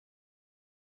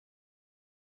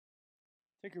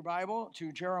Take your Bible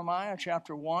to Jeremiah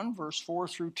chapter 1, verse 4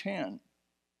 through 10.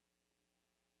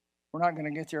 We're not going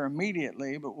to get there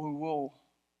immediately, but we will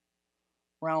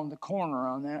round the corner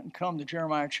on that and come to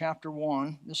Jeremiah chapter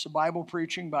 1. This is a Bible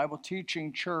preaching, Bible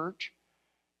teaching church.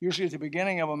 Usually at the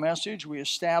beginning of a message, we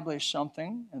establish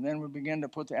something, and then we begin to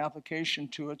put the application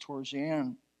to it towards the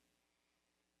end.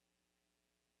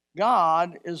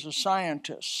 God is a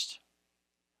scientist.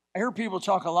 I hear people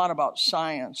talk a lot about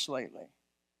science lately.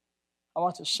 How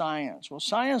about the science? Well,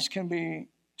 science can be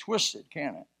twisted,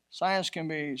 can't it? Science can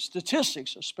be,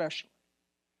 statistics especially,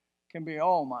 can be,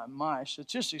 oh my,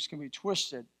 statistics can be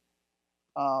twisted.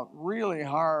 Really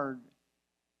hard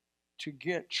to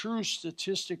get true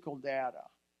statistical data.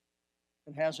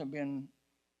 It hasn't been,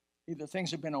 either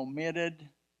things have been omitted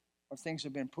or things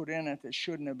have been put in it that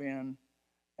shouldn't have been,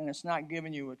 and it's not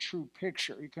giving you a true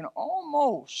picture. You can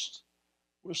almost,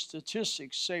 with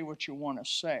statistics, say what you want to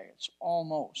say. It's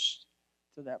almost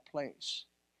to that place.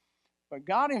 But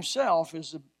God himself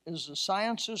is the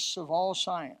scientist of all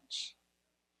science.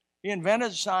 He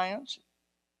invented science.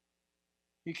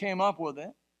 He came up with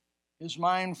it. His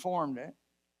mind formed it.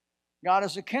 God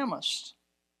is a chemist.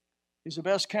 He's the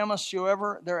best chemist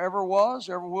there ever was,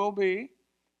 ever will be.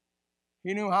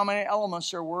 He knew how many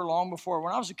elements there were long before.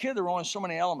 When I was a kid, there were only so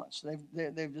many elements.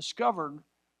 They've discovered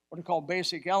what are called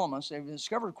basic elements. They've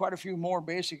discovered quite a few more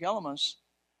basic elements.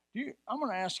 I'm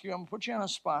going to ask you, I'm going to put you on a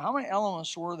spot. How many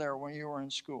elements were there when you were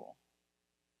in school?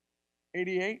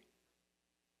 88?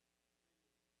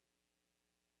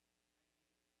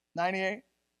 98?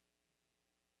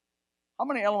 How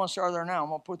many elements are there now? I'm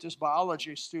going to put this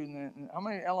biology student in. How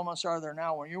many elements are there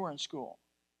now when you were in school?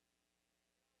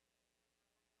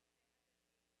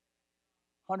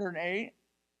 108?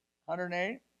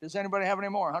 108? Does anybody have any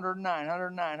more? 109,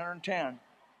 109, 110.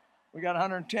 We got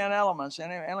 110 elements.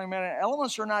 And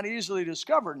elements are not easily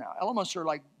discovered now. Elements are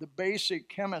like the basic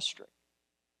chemistry.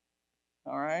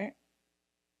 All right?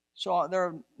 So there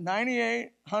are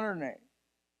 98, 108.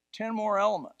 10 more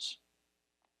elements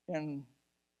in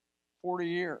 40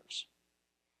 years.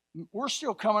 We're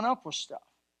still coming up with stuff.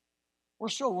 We're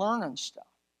still learning stuff.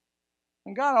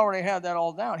 And God already had that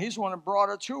all down. He's the one that brought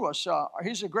it to us.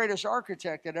 He's the greatest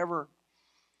architect that ever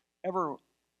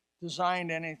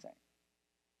designed anything.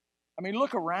 I mean,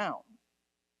 look around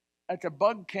at the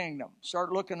bug kingdom.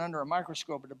 Start looking under a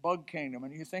microscope at the bug kingdom,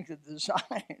 and you think that the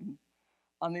design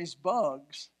on these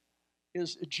bugs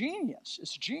is a genius.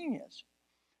 It's genius.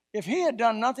 If he had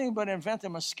done nothing but invent the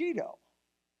mosquito,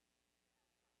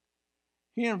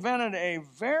 he invented a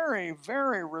very,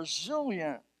 very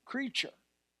resilient creature.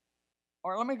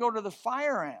 Or let me go to the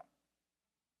fire ant.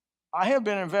 I have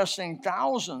been investing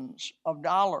thousands of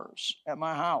dollars at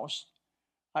my house.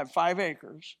 I have 5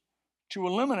 acres to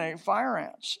eliminate fire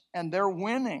ants, and they're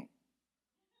winning.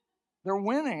 They're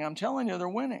winning. I'm telling you, they're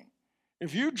winning.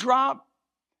 If you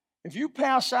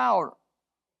pass out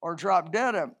or drop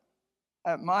dead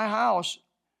at my house,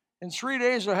 in 3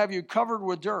 days they'll have you covered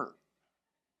with dirt.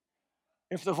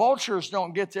 If the vultures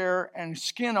don't get there and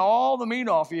skin all the meat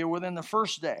off of you within the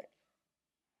first day.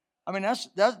 I mean, this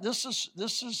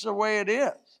is the way it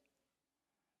is.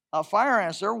 Fire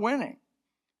ants, they're winning.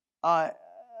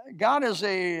 God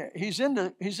he's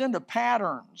into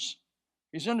patterns.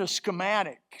 He's into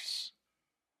schematics.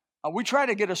 We try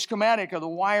to get a schematic of the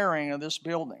wiring of this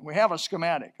building. We have a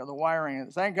schematic of the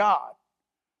wiring. Thank God.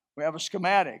 We have a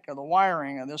schematic of the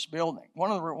wiring of this building.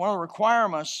 One of the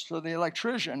requirements for the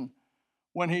electrician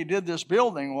when he did this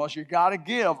building was you got to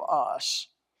give us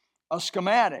a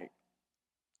schematic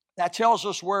that tells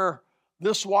us where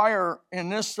this wire in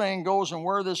this thing goes and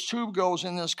where this tube goes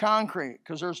in this concrete,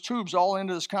 because there's tubes all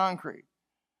into this concrete.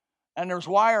 And there's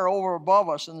wire over above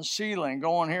us in the ceiling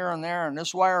going here and there, and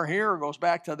this wire here goes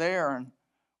back to there, and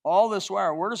all this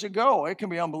wire, where does it go? It can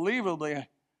be unbelievably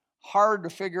hard to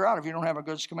figure out if you don't have a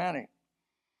good schematic.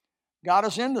 God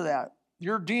is into that.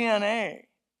 Your DNA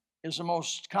is the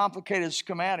most complicated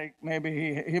schematic.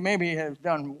 Maybe he has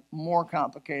done more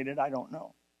complicated, I don't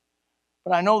know.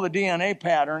 But I know the DNA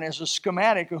pattern is a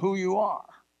schematic of who you are.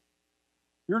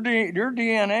 Your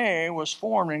DNA was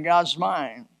formed in God's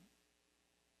mind.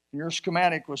 Your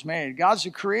schematic was made. God's the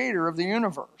creator of the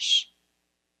universe.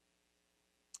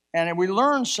 And we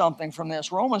learn something from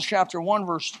this. Romans chapter 1,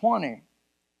 verse 20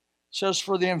 says,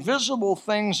 for the invisible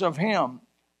things of him,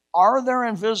 are there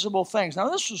invisible things? Now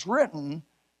this was written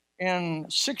in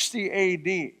 60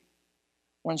 A.D.,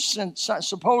 when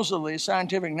supposedly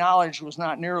scientific knowledge was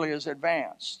not nearly as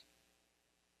advanced.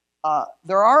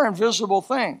 There are invisible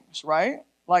things, right?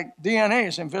 Like DNA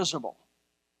is invisible.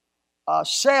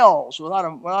 Cells,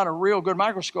 without a real good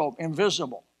microscope,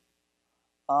 invisible.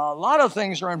 A lot of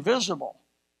things are invisible.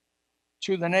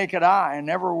 to the naked eye and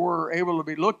never were able to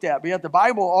be looked at. But yet the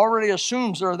Bible already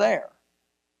assumes they're there.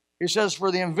 He says,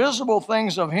 for the invisible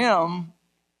things of him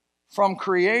from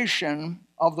creation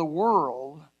of the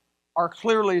world are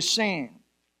clearly seen.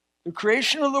 The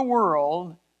creation of the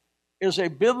world is a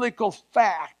biblical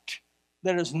fact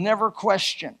that is never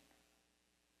questioned.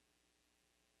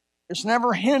 It's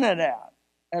never hinted at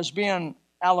as being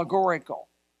allegorical.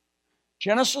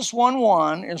 Genesis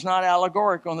 1:1 is not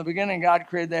allegorical. In the beginning, God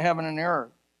created the heaven and the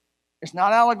earth. It's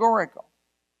not allegorical.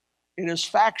 It is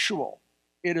factual.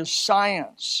 It is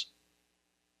science.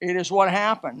 It is what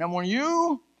happened. And when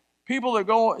you people that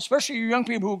go, especially you young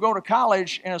people who go to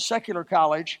college in a secular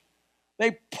college,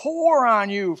 they pour on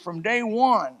you from day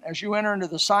one as you enter into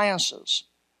the sciences,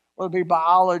 whether it be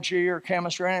biology or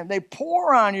chemistry, or anything. They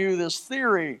pour on you this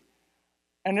theory,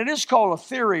 and it is called a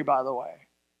theory, by the way.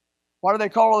 Why do they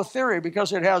call it a theory?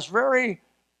 Because it has very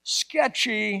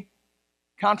sketchy,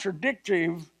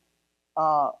 contradictive,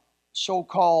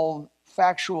 so-called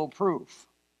factual proof.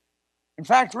 In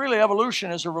fact, really,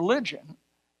 evolution is a religion.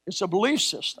 It's a belief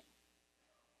system.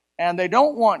 And they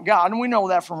don't want God, and we know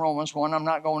that from Romans 1. I'm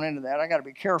not going into that. I got to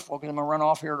be careful because I'm going to run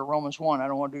off here to Romans 1. I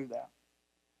don't want to do that.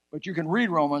 But you can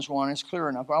read Romans 1. It's clear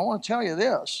enough. But I want to tell you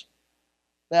this,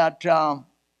 that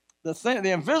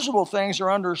the invisible things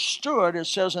are understood, it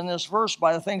says in this verse,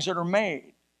 by the things that are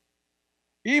made.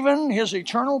 Even his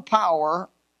eternal power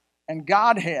and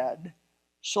Godhead,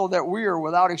 so that we are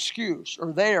without excuse,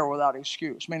 or they are without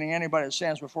excuse, meaning anybody that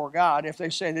stands before God, if they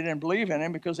say they didn't believe in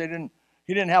him because he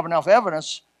didn't have enough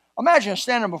evidence. Imagine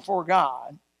standing before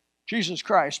God, Jesus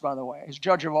Christ, by the way, is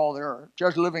judge of all the earth,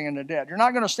 judge living and the dead. You're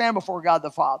not going to stand before God the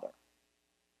Father.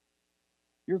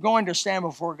 You're going to stand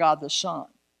before God the Son.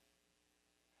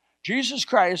 Jesus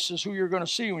Christ is who you're going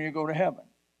to see when you go to heaven.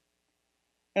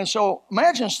 And so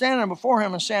imagine standing before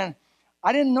him and saying,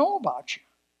 I didn't know about you.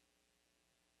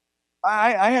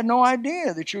 I had no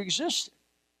idea that you existed.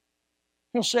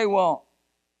 He'll say, well,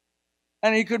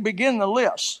 and he could begin the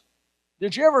list.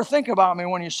 Did you ever think about me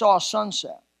when you saw a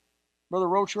sunset? Brother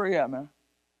Roach, where you at, man?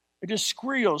 It just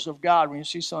squeals of God when you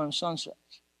see some sunsets.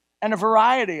 And a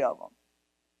variety of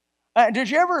them. Did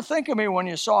you ever think of me when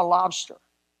you saw a lobster?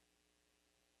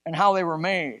 And how they were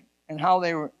made, and how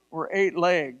they were 8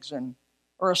 legs,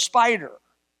 or a spider,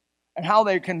 and how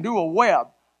they can do a web.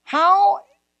 How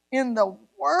in the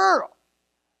world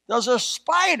does a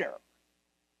spider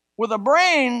with a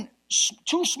brain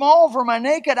too small for my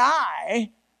naked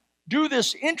eye do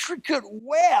this intricate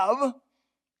web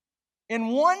in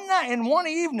one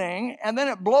evening, and then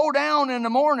it blow down in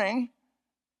the morning,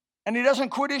 and he doesn't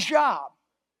quit his job?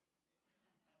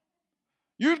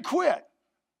 You'd quit.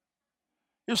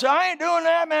 You say, I ain't doing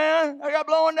that, man. I got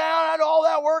blowing down. I had all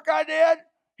that work I did.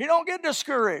 He don't get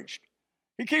discouraged.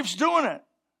 He keeps doing it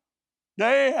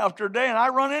day after day, and I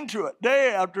run into it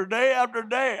day after day after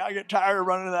day. I get tired of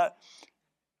running into that.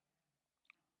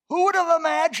 Who would have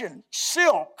imagined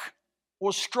silk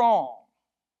was strong?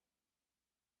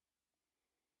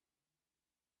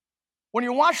 When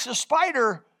you watch the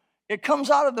spider, it comes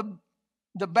out of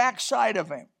the backside of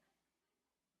him.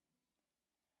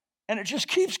 And it just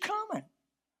keeps coming.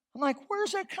 I'm like,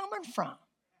 where's that coming from?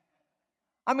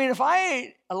 I mean, if I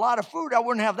ate a lot of food, I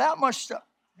wouldn't have that much stuff.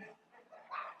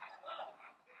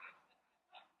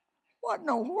 What in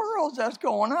the world is that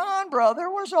going on, brother?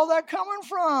 Where's all that coming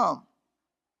from?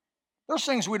 There's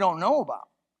things we don't know about.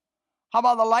 How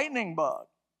about the lightning bug?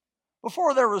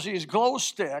 Before there was these glow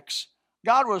sticks,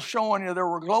 God was showing you there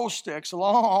were glow sticks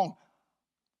along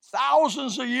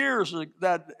thousands of years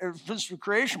that since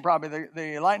creation, probably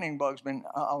the lightning bug's been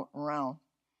around,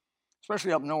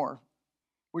 especially up north.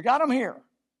 We got them here,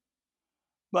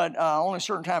 but only a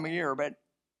certain time of year. But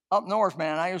up north,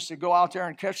 man, I used to go out there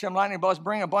and catch them lightning bugs,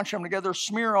 bring a bunch of them together,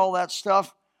 smear all that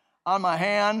stuff on my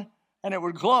hand, and it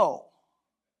would glow.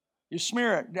 You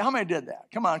smear it. How many did that?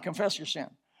 Come on, confess your sin.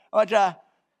 But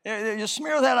you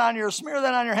smear that on your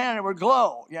hand, and it would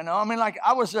glow. You know, I mean, like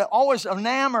I was always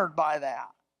enamored by that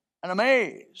and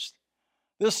amazed.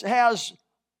 This has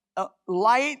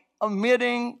light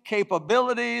emitting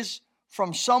capabilities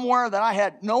from somewhere that I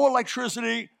had no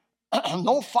electricity,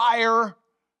 no fire.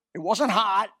 It wasn't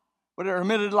hot, but it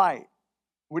emitted light.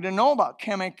 We didn't know about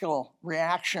chemical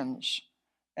reactions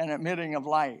and emitting of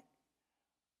light.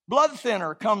 Blood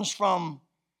thinner comes from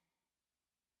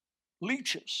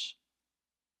leeches.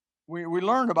 We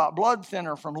learned about blood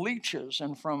thinner from leeches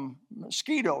and from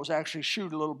mosquitoes. Actually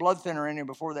shoot a little blood thinner in you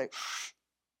before they...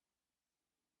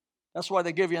 That's why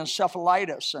they give you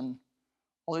encephalitis and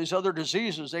all these other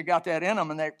diseases. They got that in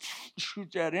them, and they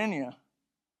shoot that in you.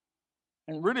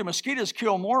 And really, mosquitoes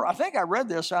kill more. I think I read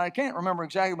this. I can't remember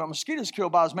exactly, but mosquitoes kill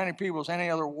about as many people as any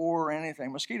other war or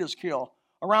anything. Mosquitoes kill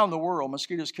around the world.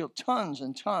 Mosquitoes kill tons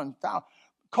and tons.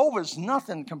 COVID's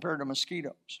nothing compared to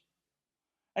mosquitoes.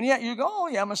 And yet you go, oh,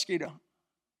 yeah, mosquito.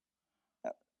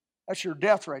 That's your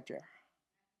death right there.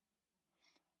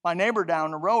 My neighbor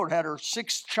down the road had her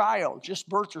sixth child, just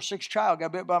birthed her sixth child,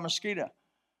 got bit by a mosquito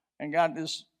and got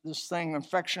this thing,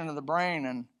 infection of the brain,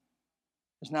 and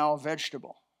is now a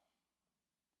vegetable.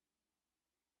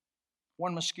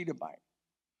 One mosquito bite.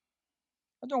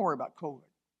 But don't worry about COVID.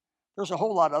 There's a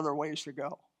whole lot of other ways to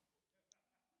go.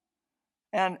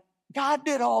 And God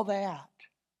did all that.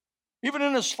 Even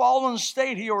in his fallen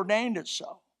state, he ordained it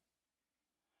so.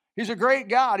 He's a great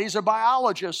God. He's a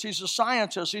biologist. He's a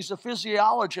scientist. He's a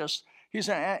physiologist. He is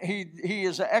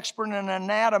an expert in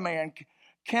anatomy and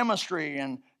chemistry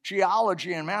and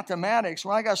geology and mathematics.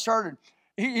 When I got started,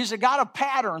 he's a God of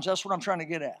patterns. That's what I'm trying to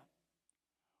get at.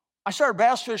 I started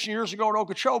bass fishing years ago at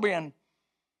Okeechobee, and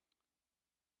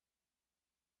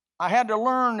I had to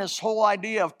learn this whole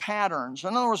idea of patterns.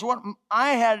 In other words,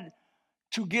 I had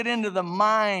to get into the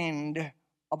mind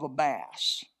of a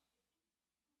bass.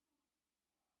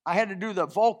 I had to do the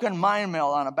Vulcan mind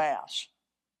meld on a bass.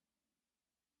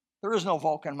 There is no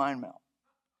Vulcan mind meld.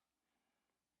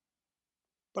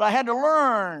 But I had to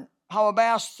learn how a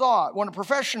bass thought. When a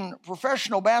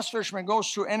professional bass fisherman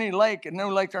goes to any lake, a new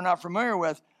lake they're not familiar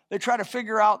with, they try to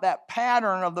figure out that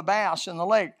pattern of the bass in the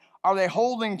lake. Are they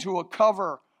holding to a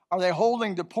cover? Are they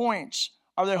holding to points?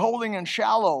 Are they holding in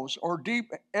shallows or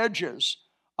deep edges?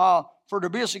 To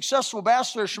be a successful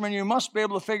bass fisherman, you must be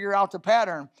able to figure out the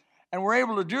pattern. And we're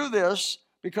able to do this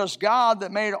because God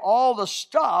that made all the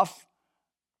stuff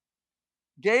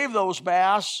gave those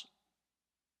bass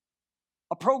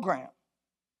a program.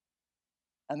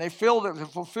 And they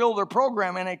fulfill their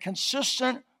program in a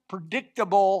consistent,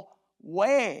 predictable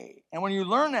way. And when you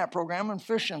learn that program, and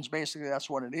fishing's basically that's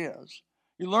what it is.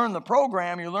 You learn the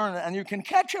program, and you can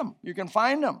catch them. You can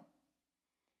find them.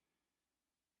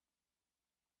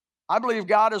 I believe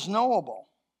God is knowable.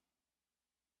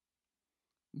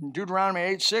 In Deuteronomy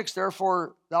 8:6,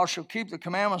 therefore thou shalt keep the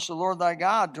commandments of the Lord thy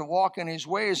God to walk in his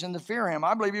ways and to fear him.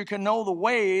 I believe you can know the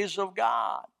ways of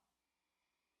God.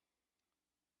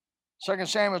 2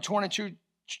 Samuel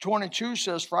 22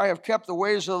 says, for I have kept the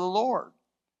ways of the Lord.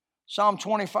 Psalm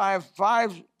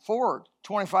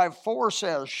 25:4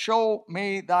 says, show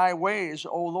me thy ways,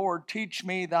 O Lord, teach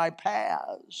me thy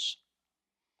paths.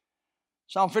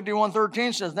 Psalm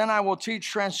 51:13 says, then I will teach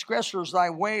transgressors thy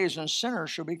ways, and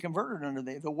sinners shall be converted unto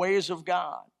thee. The ways of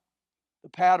God, the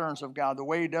patterns of God, the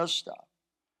way he does stuff.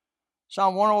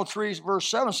 Psalm 103 verse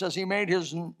 7 says, he made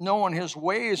known his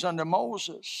ways unto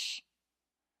Moses,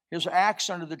 his acts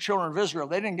unto the children of Israel.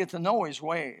 They didn't get to know his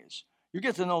ways. You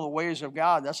get to know the ways of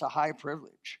God. That's a high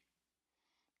privilege.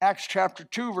 Acts chapter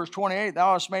 2 verse 28,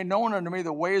 thou hast made known unto me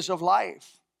the ways of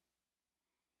life.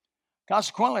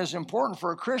 Consequently, it's important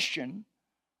for a Christian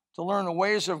to learn the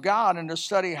ways of God and to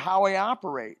study how he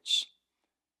operates.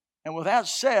 And with that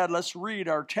said, let's read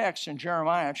our text in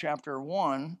Jeremiah chapter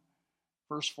 1,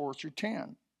 verse 4 through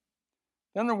 10.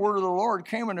 Then the word of the Lord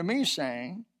came unto me,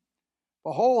 saying,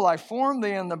 behold, I formed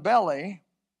thee in the belly.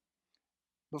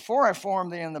 Before I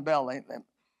formed thee in the belly,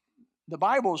 the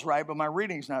Bible's right, but my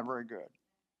reading's not very good.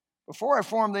 Before I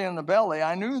formed thee in the belly,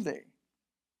 I knew thee.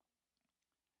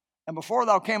 And before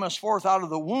thou camest forth out of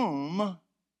the womb,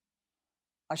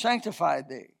 I sanctified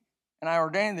thee, and I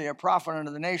ordained thee a prophet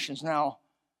unto the nations. Now,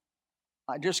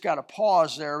 I just got to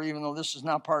pause there, even though this is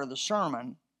not part of the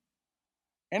sermon.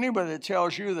 Anybody that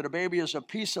tells you that a baby is a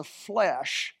piece of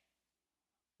flesh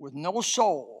with no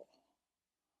soul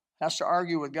has to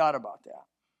argue with God about that.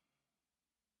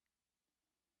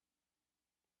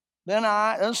 Then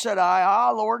said I,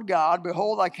 Lord God,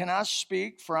 behold, I cannot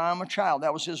speak, for I am a child.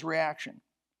 That was his reaction.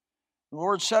 The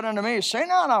Lord said unto me, say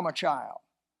not, I'm a child.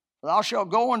 For thou shalt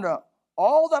go into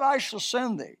all that I shall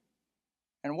send thee,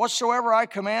 and whatsoever I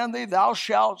command thee, thou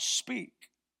shalt speak.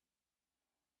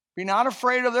 Be not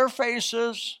afraid of their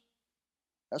faces.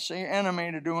 That's the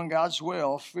enemy to doing God's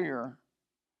will, fear.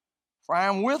 For I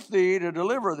am with thee to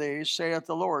deliver thee, saith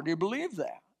the Lord. Do you believe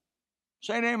that?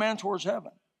 Say an amen towards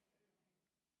heaven.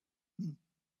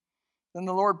 Then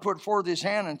the Lord put forth his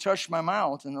hand and touched my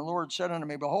mouth, and the Lord said unto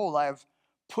me, behold, I have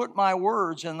put my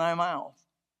words in thy mouth.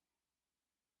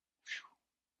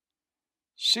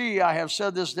 See, I have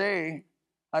said this day,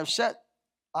 I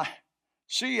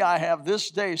have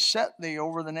this day set thee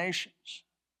over the nations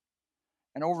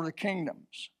and over the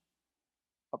kingdoms.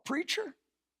 A preacher?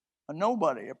 A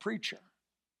nobody, a preacher.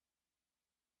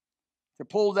 To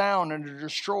pull down and to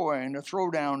destroy and to throw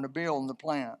down, to build and to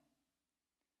plant.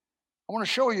 I want to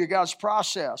show you God's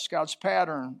process, God's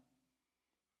pattern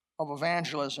of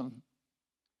evangelism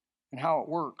and how it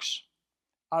works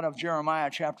out of Jeremiah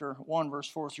chapter 1, verse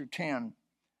 4 through 10.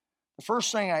 The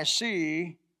first thing I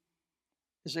see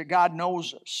is that God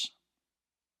knows us.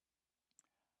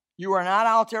 You are not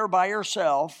out there by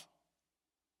yourself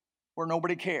where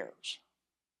nobody cares.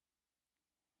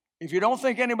 If you don't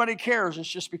think anybody cares, it's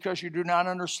just because you do not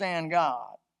understand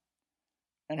God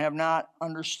and have not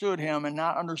understood him and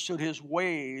not understood his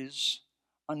ways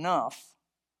enough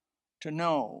to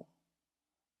know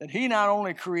that he not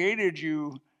only created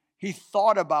you, he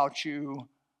thought about you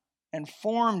and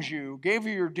formed you, gave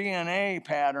you your DNA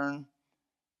pattern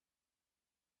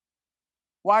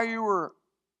while you were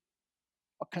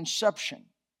at conception,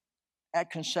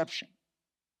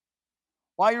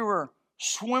 while you were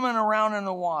swimming around in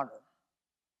the water.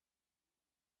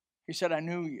 He said, I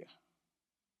knew you.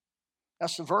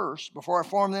 That's the verse. Before I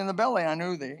formed thee in the belly, I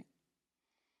knew thee.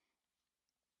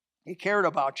 He cared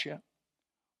about you.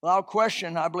 Without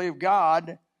question, I believe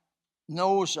God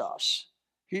knows us.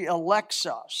 He elects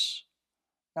us.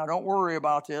 Now, don't worry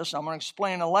about this. I'm going to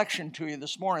explain election to you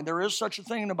this morning. There is such a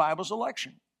thing in the Bible as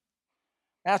election.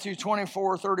 Matthew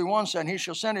 24:31 said, he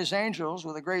shall send his angels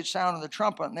with a great sound of the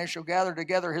trumpet, and they shall gather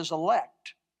together his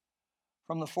elect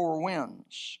from the four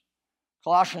winds.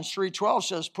 Colossians 3:12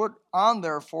 says, put on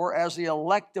therefore as the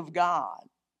elect of God,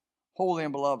 holy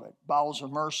and beloved, bowels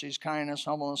of mercies, kindness,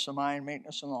 humbleness of mind,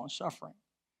 meekness, and long-suffering.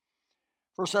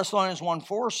 1 Thessalonians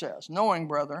 1:4 says, knowing,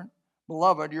 brethren,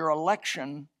 beloved, your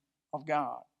election of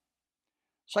God.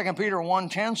 2 Peter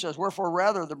 1:10 says, wherefore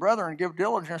rather the brethren give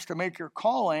diligence to make your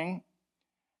calling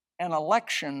and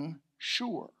election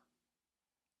sure.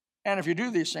 And if you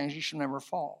do these things, you shall never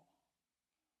fall.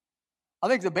 I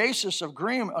think the basis of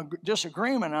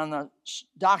disagreement on the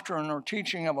doctrine or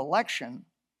teaching of election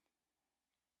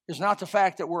is not the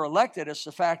fact that we're elected, it's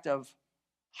the fact of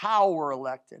how we're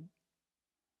elected.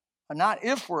 And not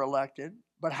if we're elected,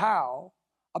 but how.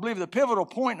 I believe the pivotal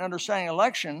point in understanding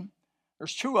election,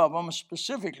 there's two of them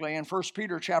specifically in 1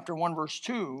 Peter chapter 1, verse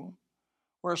 2,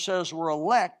 where it says we're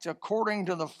elect according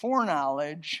to the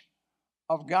foreknowledge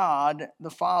of God the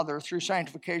Father through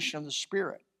sanctification of the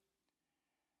Spirit.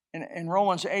 In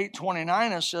Romans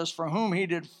 8:29 it says, for whom he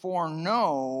did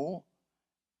foreknow,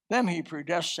 them he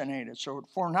predestinated. So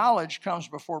foreknowledge comes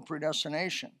before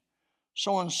predestination.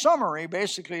 So in summary,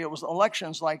 basically it was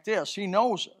elections like this. He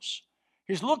knows us.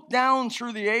 He's looked down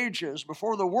through the ages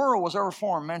before the world was ever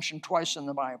formed, mentioned twice in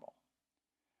the Bible.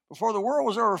 Before the world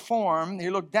was ever formed, he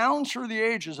looked down through the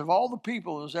ages of all the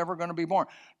people who's ever going to be born.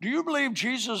 Do you believe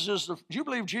Jesus is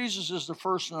the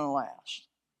first and the last?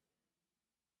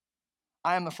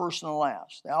 I am the first and the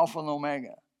last, the Alpha and the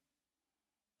Omega.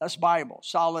 That's Bible,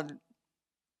 solid,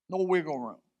 no wiggle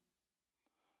room.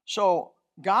 So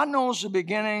God knows the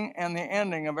beginning and the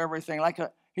ending of everything.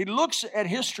 He looks at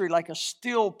history like a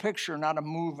still picture, not a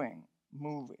moving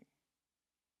movie.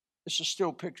 It's a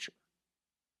still picture.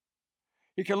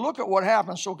 He can look at what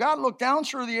happened. So God looked down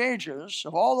through the ages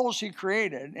of all those he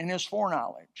created in his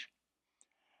foreknowledge.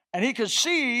 And he could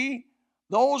see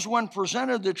those when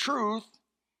presented the truth,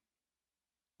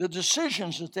 the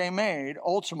decisions that they made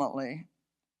ultimately.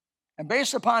 And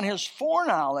based upon his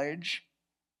foreknowledge,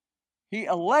 he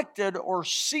elected or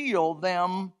sealed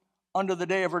them unto the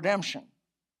day of redemption.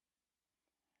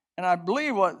 And I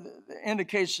believe what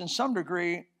indicates in some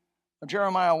degree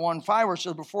Jeremiah 1:5, where it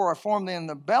says, before I formed thee in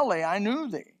the belly, I knew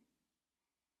thee,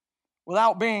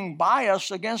 without being biased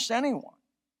against anyone.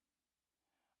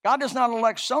 God does not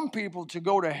elect some people to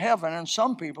go to heaven and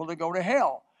some people to go to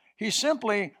hell. He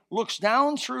simply looks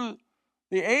down through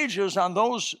the ages on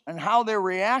those and how they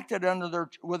reacted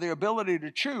with the ability to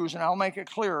choose, and I'll make it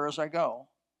clearer as I go.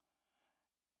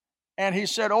 And he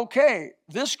said, okay,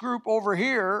 this group over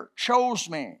here chose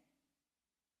me,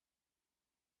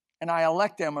 and I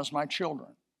elect them as my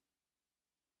children.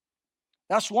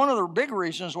 That's one of the big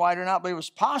reasons why I do not believe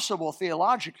it's possible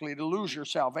theologically to lose your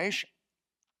salvation.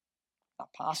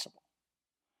 Not possible.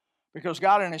 Because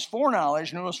God in his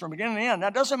foreknowledge knew us from beginning to end.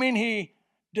 That doesn't mean he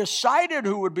decided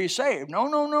who would be saved.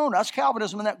 No. That's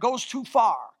Calvinism, and that goes too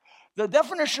far. The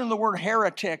definition of the word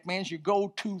heretic means you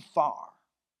go too far.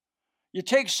 You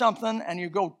take something and you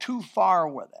go too far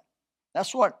with it.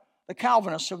 That's what the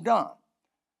Calvinists have done.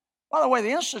 By the way,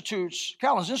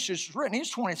 Calvin's Institutes was written, he's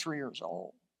 23 years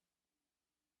old.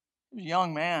 He was a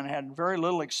young man, had very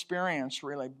little experience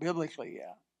really biblically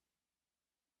yet.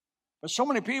 But so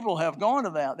many people have gone to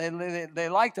that. They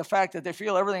like the fact that they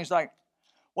feel everything's like,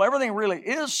 well, everything really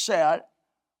is set,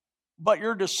 but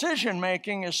your decision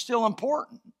making is still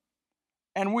important.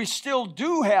 And we still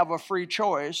do have a free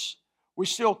choice we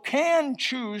still can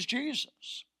choose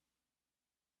Jesus.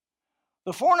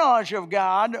 The foreknowledge of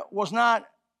God was not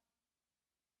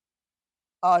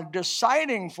a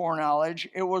deciding foreknowledge.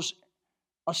 It was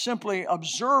a simply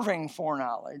observing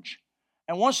foreknowledge.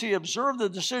 And once he observed the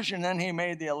decision, then he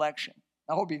made the election.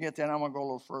 I hope you get that. I'm going to go a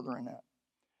little further in that.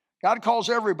 God calls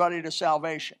everybody to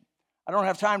salvation. I don't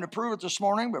have time to prove it this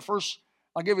morning, but first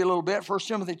I'll give you a little bit. 1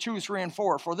 Timothy 2, 3, and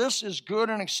 4. For this is good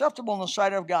and acceptable in the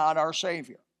sight of God, our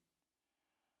Savior,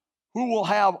 who will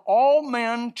have all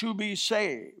men to be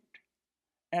saved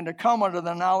and to come unto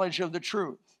the knowledge of the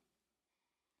truth.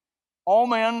 All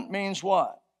men means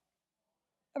what?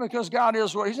 Because God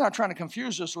is what? He's not trying to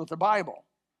confuse us with the Bible.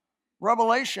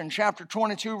 Revelation chapter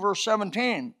 22, verse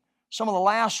 17. Some of the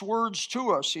last words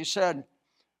to us. He said,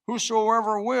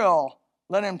 whosoever will,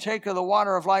 let him take of the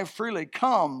water of life freely.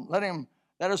 Come, let him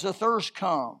that is athirst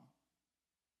come.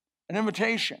 An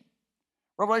invitation.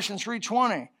 Revelation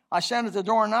 3:20. I stand at the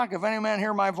door and knock. If any man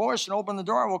hear my voice and open the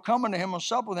door, I will come unto him and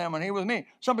sup with him and he with me.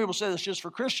 Some people say that's just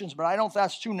for Christians, but I don't think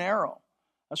that's too narrow.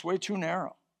 That's way too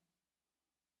narrow.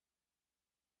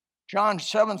 John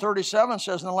 7:37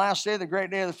 says, in the last day, the great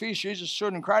day of the feast, Jesus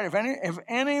stood and cried, if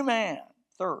any man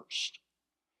thirst,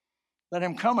 let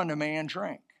him come unto me and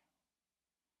drink.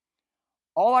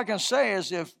 All I can say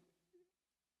is if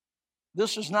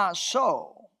this is not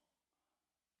so,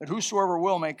 that whosoever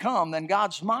will may come, then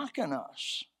God's mocking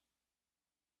us.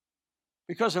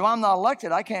 Because if I'm not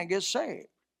elected, I can't get saved.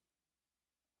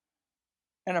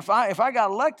 And if I got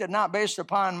elected not based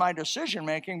upon my decision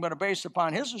making, but based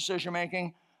upon his decision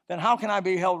making, then how can I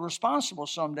be held responsible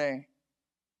someday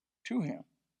to him?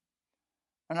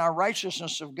 And our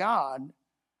righteousness of God,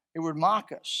 it would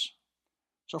mock us.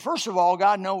 So first of all,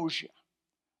 God knows you.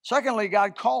 Secondly,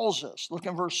 God calls us. Look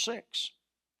in verse 6.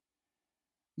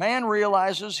 Man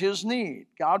realizes his need.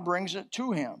 God brings it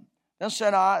to him. Then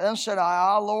said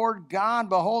I, Lord God,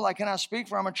 behold, I cannot speak,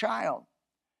 for I'm a child.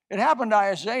 It happened to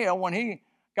Isaiah when he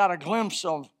got a glimpse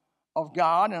of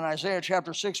God. In Isaiah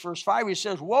chapter 6, verse 5, he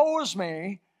says, woe is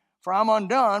me, for I'm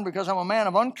undone, because I'm a man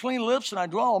of unclean lips, and I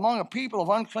dwell among a people of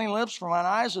unclean lips, for mine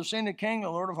eyes have seen the King, the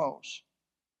Lord of hosts.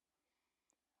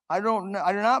 I do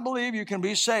not believe you can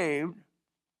be saved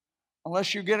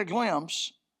unless you get a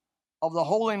glimpse of the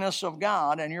holiness of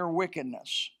God and your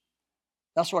wickedness.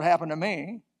 That's what happened to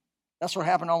me. That's what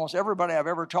happened to almost everybody I've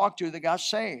ever talked to that got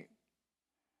saved.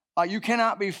 You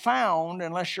cannot be found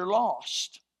unless you're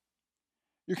lost.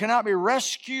 You cannot be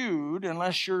rescued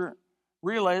unless you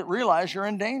realize you're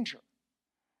in danger.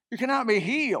 You cannot be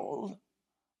healed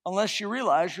unless you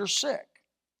realize you're sick.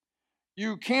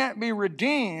 You can't be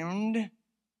redeemed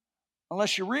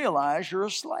unless you realize you're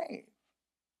a slave.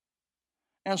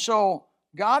 And so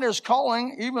God is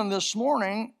calling, even this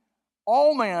morning,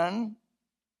 all men,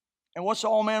 and what's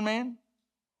all men mean?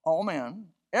 All men,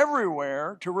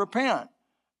 everywhere to repent.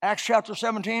 Acts chapter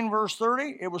 17, verse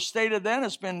 30, it was stated then,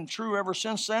 it's been true ever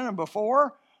since then and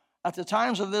before. At the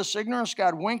times of this ignorance,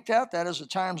 God winked at, that is the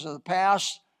times of the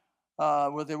past,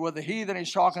 with the heathen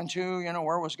he's talking to,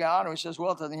 where was God? And he says,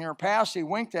 well, at the near past, he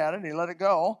winked at it, he let it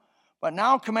go. But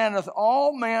now commandeth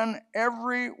all men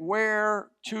everywhere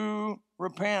to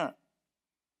repent.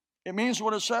 It means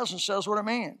what it says and says what it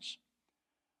means.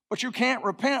 But you can't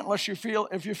repent unless you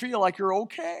feel like you're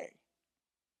okay.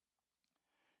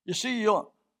 You see,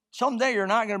 someday you're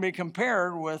not going to be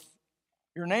compared with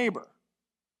your neighbor,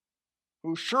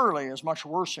 who surely is much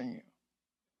worse than you.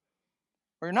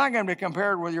 Or you're not going to be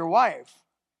compared with your wife.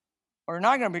 Or you're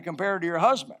not going to be compared to your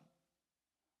husband.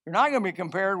 You're not going to be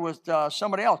compared with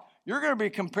somebody else. You're going to be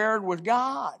compared with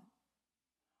God.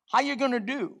 How are you going to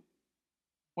do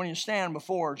when you stand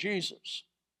before Jesus?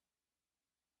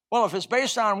 Well, if it's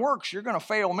based on works, you're going to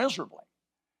fail miserably,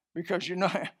 because you're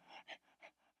going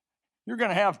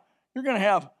to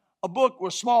have a book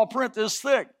with small print this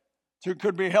thick that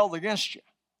could be held against you.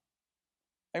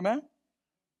 Amen?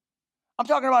 I'm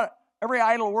talking about every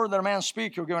idle word that a man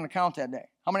speaks, you'll give an account that day.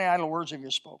 How many idle words have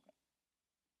you spoken?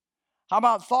 How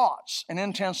about thoughts and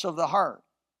intents of the heart?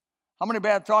 How many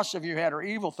bad thoughts have you had, or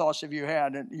evil thoughts have you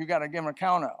had that you got to give an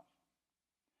account of?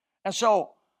 And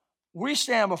so we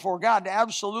stand before God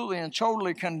absolutely and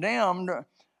totally condemned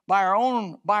by our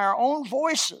own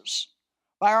voices,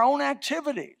 by our own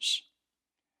activities,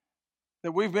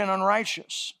 that we've been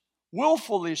unrighteous,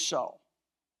 willfully so,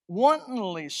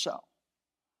 wantonly so.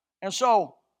 And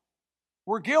so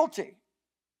we're guilty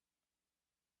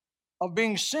of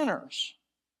being sinners,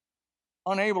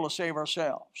 unable to save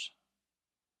ourselves.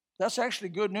 That's actually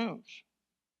good news.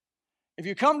 If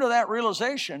you come to that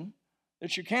realization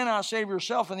that you cannot save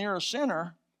yourself and you're a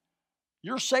sinner,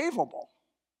 you're savable.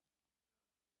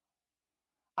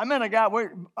 I met a guy,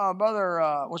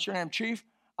 brother, what's your name, Chief?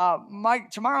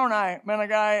 Mike, tomorrow night, met a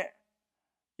guy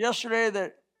yesterday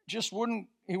that just wouldn't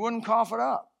cough it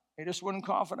up. He just wouldn't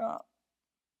cough it up.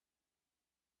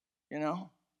 You know?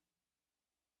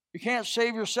 You can't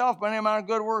save yourself by any amount of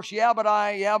good works. Yeah, but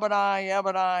I.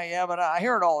 I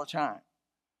hear it all the time.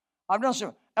 I've done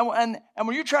some, and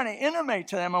when you're trying to intimate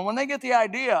to them, and when they get the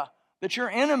idea that you're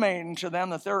intimating to them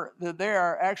that they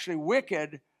are actually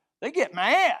wicked, they get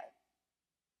mad.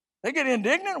 They get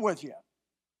indignant with you.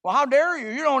 Well, how dare you?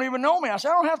 You don't even know me. I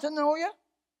said, I don't have to know you.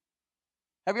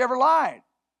 Have you ever lied?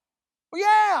 Well,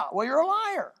 yeah. Well, you're a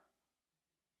liar.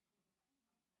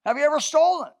 Have you ever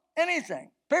stolen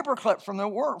anything? Paperclip from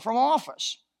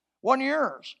office. Wasn't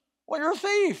yours. Well, you're a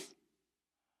thief.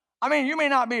 I mean, you may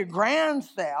not be a grand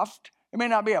theft. It may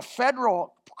not be a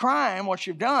federal crime, what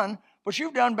you've done, but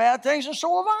you've done bad things, and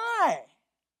so have I.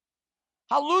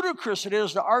 How ludicrous it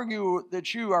is to argue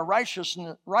that you are righteous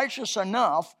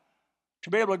enough to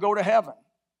be able to go to heaven,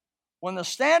 when the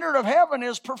standard of heaven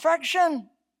is perfection,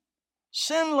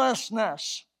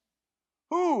 sinlessness.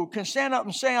 Who can stand up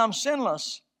and say, I'm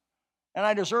sinless and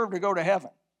I deserve to go to heaven?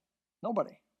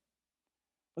 Nobody.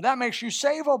 But that makes you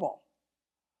savable,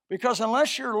 because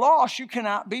unless you're lost, you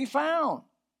cannot be found.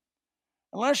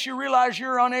 Unless you realize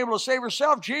you're unable to save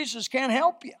yourself, Jesus can't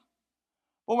help you.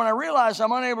 But when I realize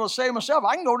I'm unable to save myself,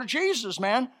 I can go to Jesus,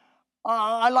 man.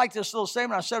 I like this little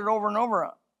statement. I said it over and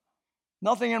over.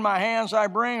 Nothing in my hands I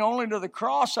bring, only to the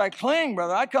cross I cling,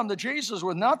 brother. I come to Jesus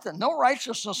with nothing, no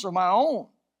righteousness of my own.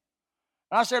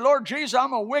 And I say, Lord Jesus,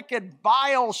 I'm a wicked,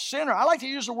 vile sinner. I like to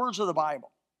use the words of the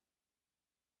Bible.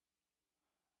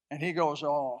 And he goes,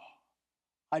 oh,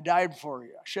 I died for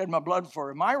you. I shed my blood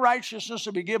for you. My righteousness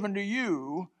will be given to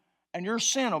you, and your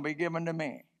sin will be given to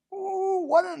me. Ooh,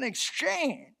 what an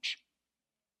exchange.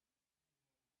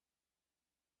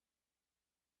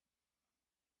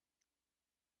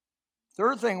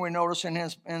 Third thing we notice in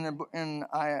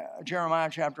Jeremiah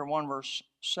chapter 1, verse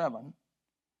 7,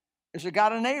 is that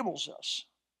God enables us.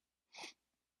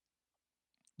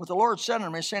 But the Lord said unto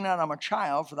me, say not, I'm a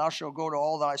child, for thou shalt go to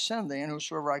all that I send thee, and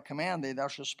whosoever I command thee, thou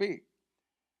shalt speak.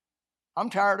 I'm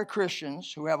tired of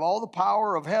Christians who have all the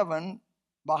power of heaven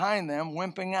behind them,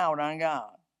 wimping out on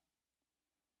God.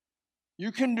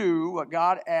 You can do what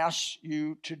God asks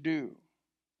you to do.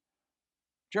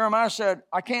 Jeremiah said,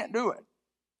 I can't do it.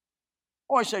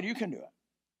 Oh, he said, you can do it,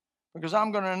 because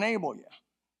I'm going to enable you.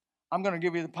 I'm going to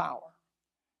give you the power.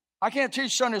 I can't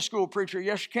teach Sunday school, preacher.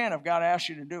 Yes, you can if God asks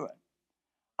you to do it.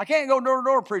 I can't go door to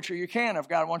door, preacher. You can if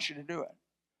God wants you to do it.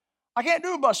 I can't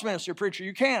do bus ministry, preacher.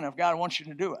 You can if God wants you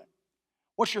to do it.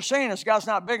 What you're saying is God's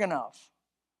not big enough,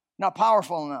 not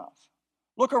powerful enough.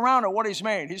 Look around at what he's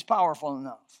made. He's powerful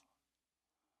enough.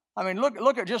 I mean,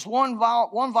 look at just one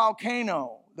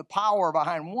volcano, the power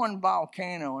behind one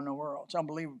volcano in the world. It's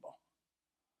unbelievable.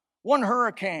 One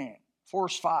hurricane,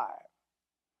 force 5.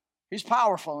 He's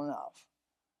powerful enough.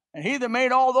 And he that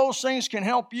made all those things can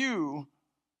help you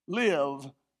live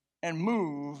and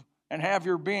move and have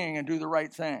your being and do the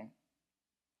right thing.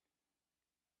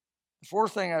 The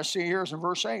fourth thing I see here is in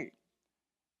verse 8.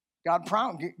 God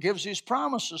gives these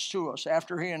promises to us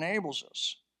after he enables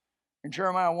us. In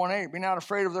Jeremiah 1:8, be not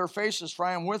afraid of their faces, for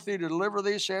I am with thee to deliver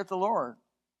thee, saith the Lord.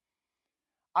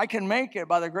 I can make it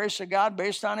by the grace of God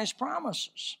based on his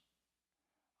promises.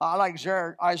 I like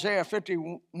Isaiah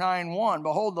 59:1.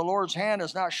 Behold, the Lord's hand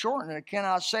is not shortened, and it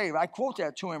cannot save. I quote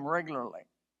that to him regularly.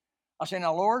 I say,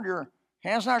 now, Lord, your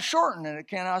hand's not shortened, and it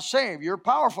cannot save. You're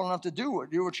powerful enough to do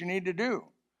what you need to do.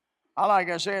 I like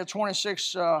Isaiah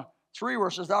 26:3, where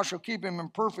it says, thou shalt keep him in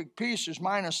perfect peace, whose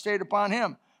mind is stayed upon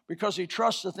him, because he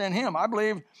trusteth in him. I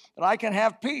believe that I can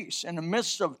have peace in the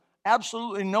midst of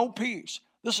absolutely no peace.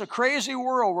 This is a crazy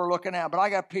world we're looking at, but I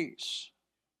got peace.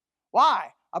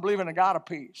 Why? I believe in a God of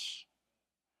peace.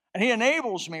 And he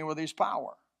enables me with his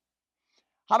power.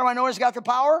 How do I know he's got the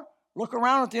power? Look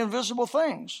around at the invisible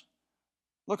things.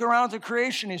 Look around at the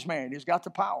creation he's made. He's got the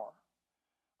power.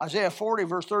 Isaiah 40,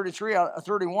 verse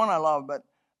 31 I love, but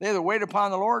they that wait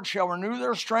upon the Lord shall renew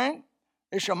their strength.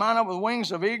 They shall mount up with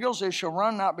wings of eagles. They shall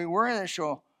run, not be weary. They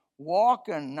shall walk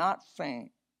and not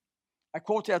faint. I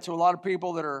quote that to a lot of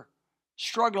people that are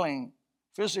struggling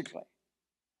physically.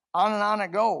 On and on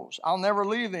it goes. I'll never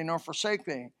leave thee nor forsake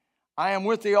thee. I am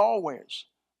with thee always.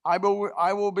 I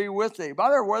will be with thee. By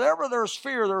the way, wherever there's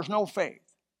fear, there's no faith.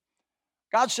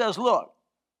 God says, look,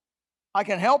 I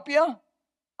can help you.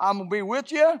 I'm going to be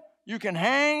with you. You can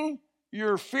hang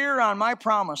your fear on my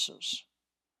promises.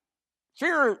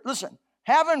 Fear, listen,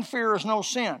 having fear is no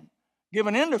sin.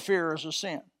 Giving in to fear is a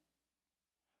sin.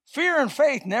 Fear and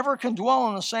faith never can dwell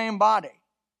in the same body.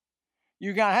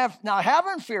 You got to have, now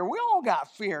having fear, we all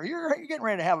got fear. You're getting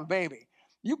ready to have a baby.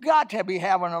 You got to be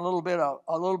having a little bit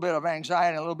of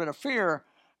anxiety, a little bit of fear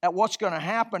at what's going to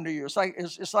happen to you.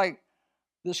 It's like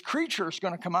this creature is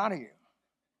going to come out of you.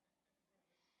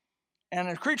 And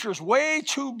the creature is way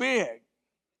too big.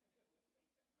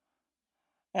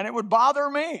 And it would bother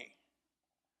me.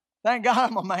 Thank God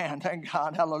I'm a man. Thank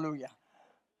God. Hallelujah.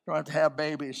 Don't have to have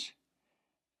babies.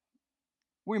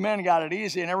 We men got it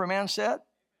easy. And every man said,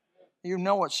 you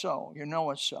know it's so. You know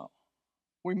it's so.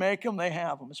 We make them, they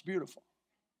have them. It's beautiful.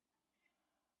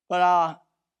 But,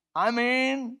 I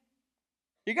mean,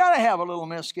 you got to have a little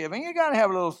misgiving. You got to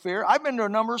have a little fear. I've been to a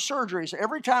number of surgeries.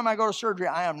 Every time I go to surgery,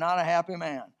 I am not a happy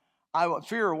man.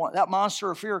 That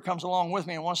monster of fear comes along with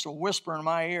me and wants to whisper in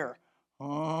my ear,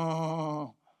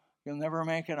 oh, you'll never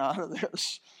make it out of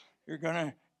this.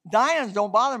 Dying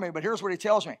don't bother me, but here's what he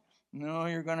tells me. No,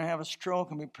 you're going to have a stroke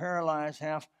and be paralyzed.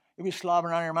 You'll be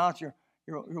slobbering out of your mouth. Your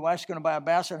wife's going to buy a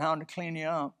basset hound to clean you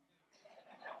up.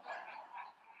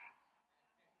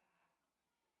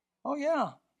 Oh,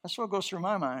 yeah, that's what goes through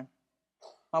my mind.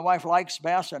 My wife likes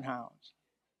basset hounds,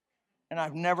 and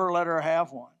I've never let her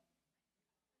have one.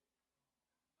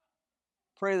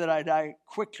 Pray that I die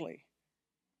quickly,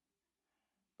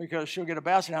 because she'll get a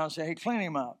basset hound and say, hey, clean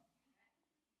him up.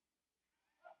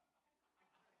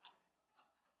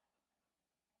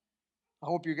 I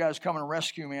hope you guys come and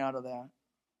rescue me out of that.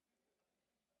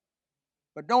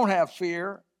 But don't have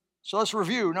fear. So let's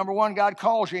review. Number one, God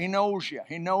calls you. He knows you.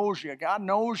 He knows you. God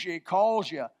knows you. He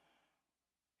calls you.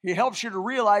 He helps you to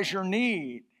realize your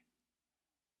need.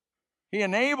 He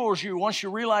enables you once you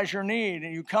realize your need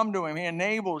and you come to him. He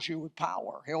enables you with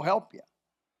power. He'll help you.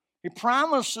 He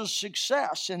promises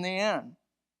success in the end.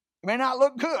 It may not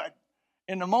look good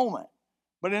in the moment,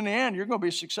 but in the end, you're going to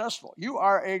be successful. You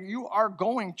are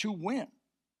going to win.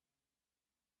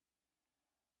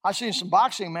 I've seen some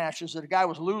boxing matches that a guy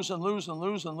was losing. And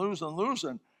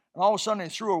all of a sudden, he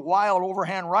threw a wild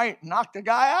overhand right and knocked the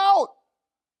guy out.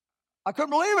 I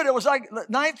couldn't believe it. It was like the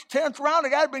 9th, 10th round.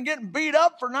 The guy had been getting beat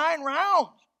up for 9 rounds.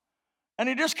 And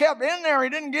he just kept in there.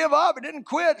 He didn't give up. He didn't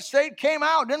quit. Stayed, came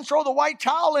out. Didn't throw the white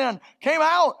towel in. Came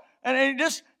out. And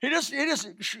he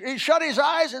shut his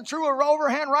eyes and threw an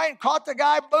overhand right and caught the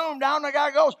guy. Boom, down the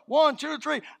guy goes. 1, 2,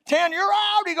 3, 10, you're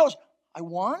out. He goes, I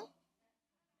won?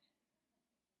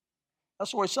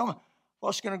 That's the way some of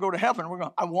us are going to go to heaven. We're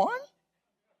going, I won?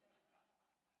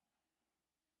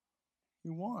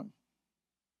 You won.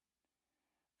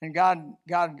 And God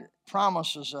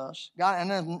promises us.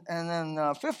 And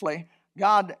then fifthly,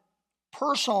 God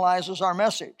personalizes our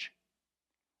message.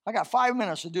 I got 5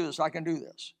 minutes to do this. I can do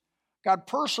this. God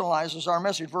personalizes our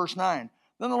message. Verse 9.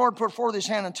 Then the Lord put forth his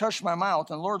hand and touched my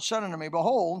mouth. And the Lord said unto me,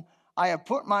 behold, I have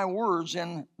put my words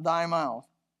in thy mouth.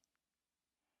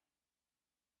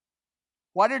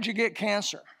 Why did you get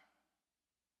cancer?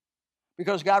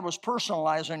 Because God was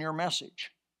personalizing your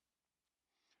message.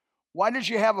 Why did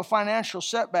you have a financial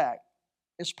setback?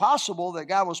 It's possible that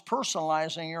God was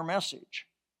personalizing your message.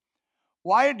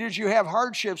 Why did you have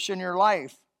hardships in your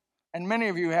life? And many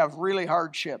of you have really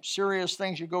hardships, serious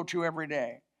things you go to every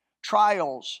day.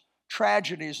 Trials,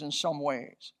 tragedies in some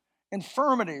ways,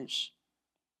 infirmities.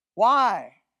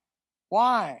 Why?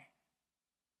 Why?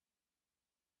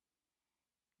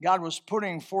 God was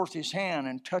putting forth his hand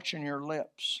and touching your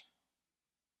lips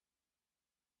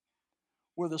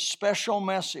with a special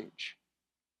message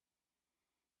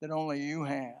that only you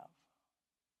have.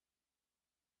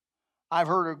 I've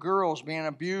heard of girls being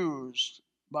abused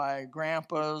by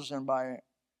grandpas and by,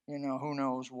 who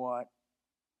knows what.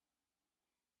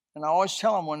 And I always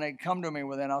tell them when they come to me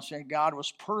with it, I'll say, God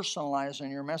was personalizing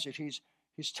your message.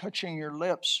 He's touching your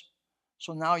lips.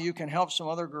 So now you can help some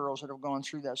other girls that have gone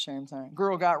through that same thing.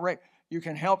 Girl got raped. You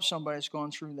can help somebody that's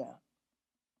going through that.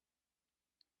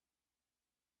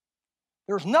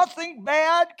 There's nothing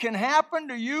bad can happen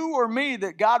to you or me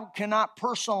that God cannot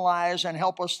personalize and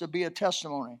help us to be a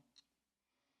testimony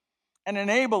and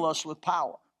enable us with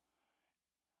power.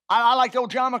 I like the old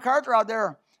John MacArthur out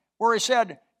there where he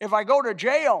said, if I go to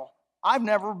jail, I've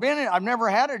never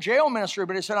had a jail ministry,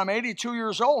 but he said, I'm 82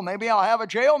 years old. Maybe I'll have a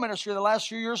jail ministry the last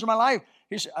few years of my life.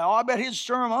 He said, I bet he'd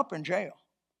stir them up in jail.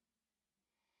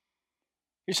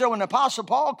 He said, when the Apostle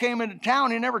Paul came into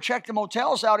town, he never checked the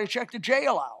motels out. He checked the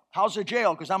jail out. How's the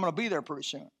jail? Because I'm going to be there pretty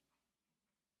soon.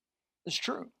 It's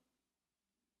true.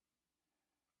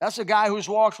 That's a guy who's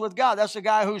walked with God. That's a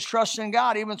guy who's trusting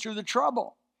God even through the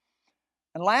trouble.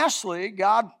 And lastly,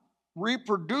 God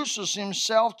reproduces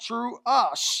himself through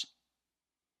us.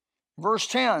 Verse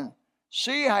 10,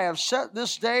 see, I have set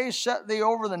this day, set thee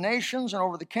over the nations and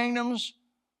over the kingdoms,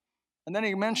 And then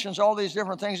he mentions all these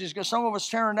different things. He's got some of us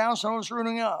tearing down, some of us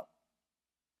rooting up.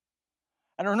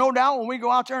 And there's no doubt when we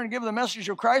go out there and give the message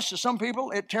of Christ to some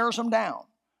people, it tears them down.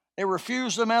 They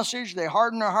refuse the message. They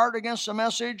harden their heart against the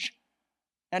message.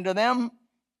 And to them,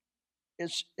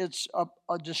 it's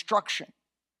a destruction.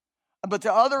 But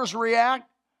the others react.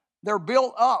 They're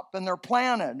built up and they're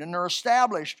planted and they're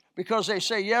established because they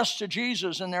say yes to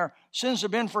Jesus and their sins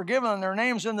have been forgiven and their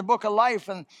name's in the book of life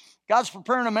and God's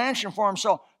preparing a mansion for them.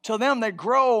 So to them, they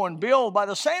grow and build by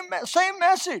the same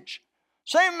message.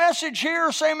 Same message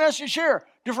here, same message here.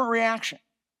 Different reaction.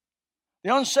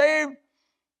 The unsaved,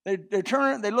 they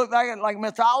turn it, they look like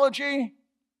mythology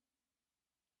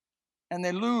and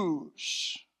they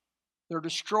lose. They're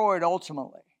destroyed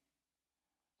ultimately.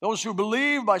 Those who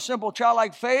believe by simple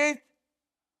childlike faith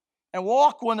and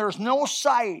walk when there's no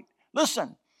sight.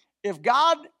 Listen, if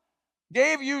God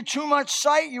gave you too much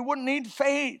sight, you wouldn't need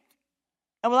faith.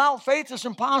 And without faith, it's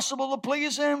impossible to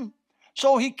please Him.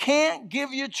 So He can't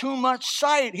give you too much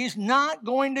sight. He's not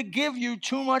going to give you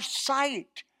too much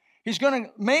sight. He's going to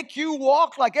make you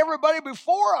walk like everybody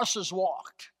before us has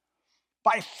walked,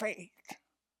 by faith.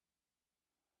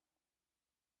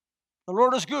 The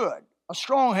Lord is good, a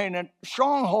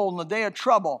stronghold in the day of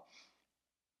trouble.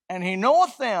 And He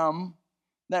knoweth them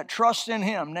that trust in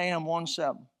Him, Nahum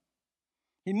 1:7.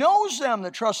 He knows them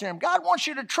that trust in Him. God wants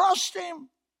you to trust Him.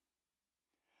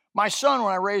 My son,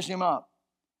 when I raised him up,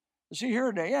 is he here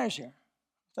today? Yeah, he's here.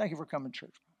 Thank you for coming to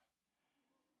church.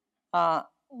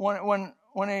 When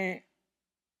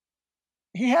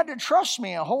he had to trust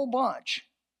me a whole bunch.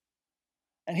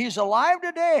 And he's alive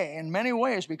today in many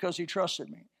ways because he trusted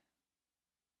me.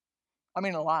 I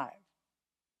mean alive.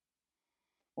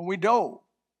 When we dove,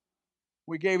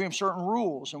 we gave him certain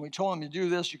rules and we told him to do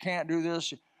this, you can't do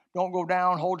this, don't go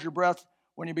down, hold your breath.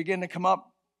 When you begin to come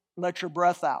up, let your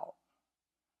breath out.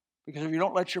 Because if you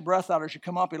don't let your breath out as you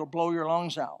come up, it'll blow your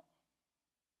lungs out.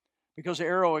 Because the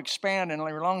air will expand in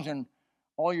your lungs and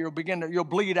you'll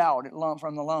bleed out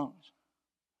from the lungs.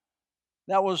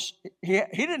 That was, he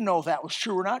didn't know if that was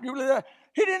true or not.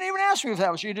 He didn't even ask me if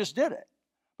that was true. He just did it.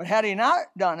 But had he not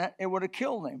done it, it would have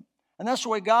killed him. And that's the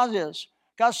way God is.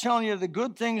 God's telling you the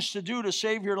good things to do to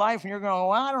save your life, and you're going,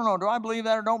 well, I don't know, do I believe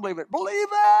that or don't believe it? Believe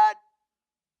it.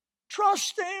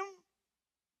 Trust Him.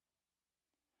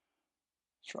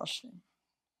 Trust Him.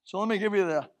 So let me give you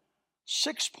the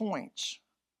 6 points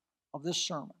of this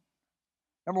sermon.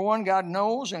 Number one, God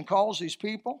knows and calls these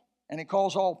people, and He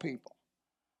calls all people.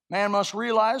 Man must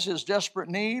realize his desperate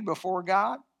need before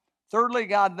God. Thirdly,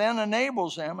 God then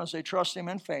enables them as they trust Him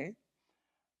in faith.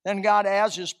 Then God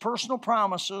adds His personal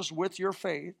promises with your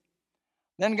faith.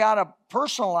 Then God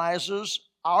personalizes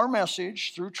our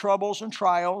message through troubles and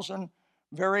trials and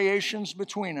variations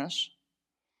between us.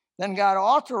 Then God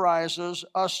authorizes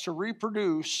us to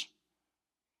reproduce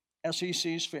as He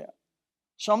sees fit.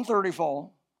 Some 30-fold,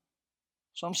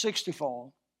 some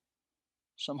 60-fold,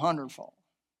 some 100-fold.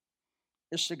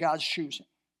 It's to God's choosing.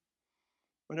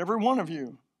 But every one of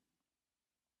you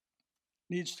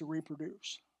needs to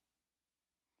reproduce.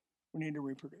 We need to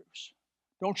reproduce.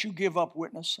 Don't you give up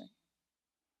witnessing.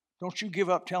 Don't you give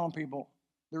up telling people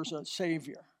there's a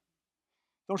Savior.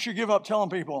 Don't you give up telling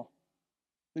people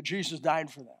that Jesus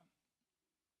died for them.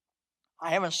 I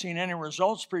haven't seen any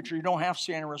results, preacher. You don't have to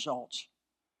see any results.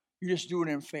 You just do it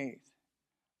in faith.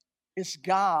 It's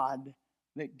God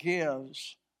that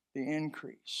gives the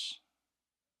increase.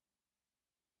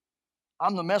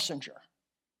 I'm the messenger.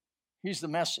 He's the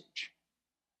message.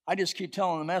 I just keep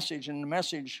telling the message, and the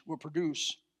message will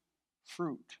produce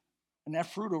fruit. And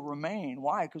that fruit will remain.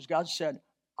 Why? Because God said,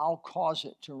 I'll cause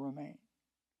it to remain.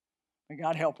 May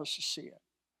God help us to see it.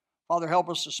 Father, help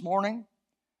us this morning.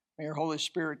 May your Holy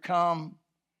Spirit come.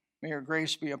 May your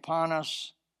grace be upon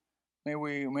us. May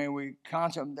we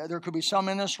contemplate. There could be some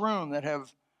in this room that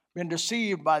have been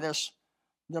deceived by the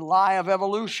lie of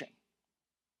evolution,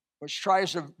 which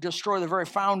tries to destroy the very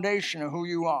foundation of who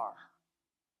you are.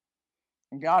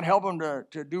 And God, help them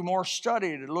to do more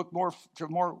study, to look more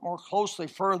closely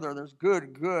further. There's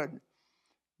good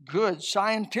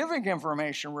scientific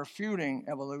information refuting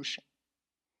evolution.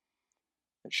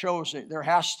 It shows that there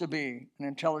has to be an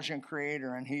intelligent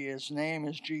creator, and His name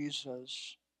is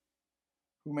Jesus,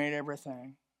 who made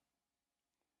everything.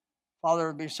 Father, there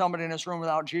would be somebody in this room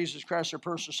without Jesus Christ, their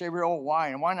personal Savior. Oh, why?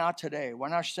 And why not today? Why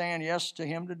not saying yes to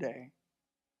Him today?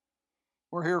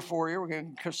 We're here for you. We're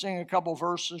going to sing a couple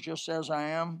verses, Just As I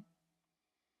Am.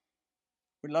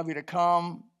 We'd love you to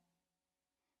come.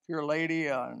 If you're a lady,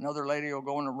 another lady will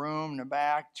go in the room in the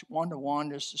back,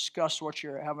 one-to-one, just discuss what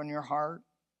you have in your heart.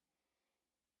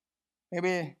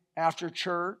 Maybe after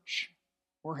church,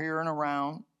 we're here and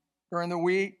around. During the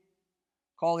week,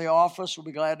 Call the office. We'll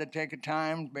be glad to take a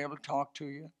time to be able to talk to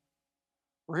you.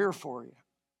 We're here for you.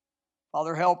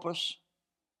 Father, help us.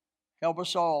 Help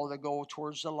us all to go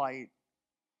towards the light.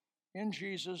 In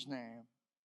Jesus' name,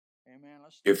 amen.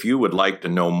 If you would like to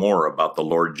know more about the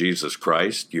Lord Jesus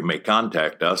Christ, you may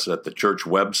contact us at the church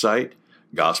website,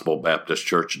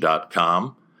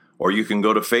 gospelbaptistchurch.com, or you can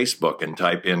go to Facebook and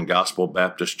type in Gospel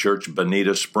Baptist Church,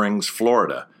 Bonita Springs,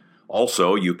 Florida.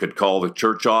 Also, you could call the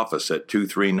church office at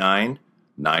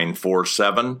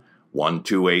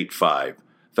 239-947-1285.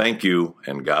 Thank you,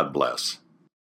 and God bless.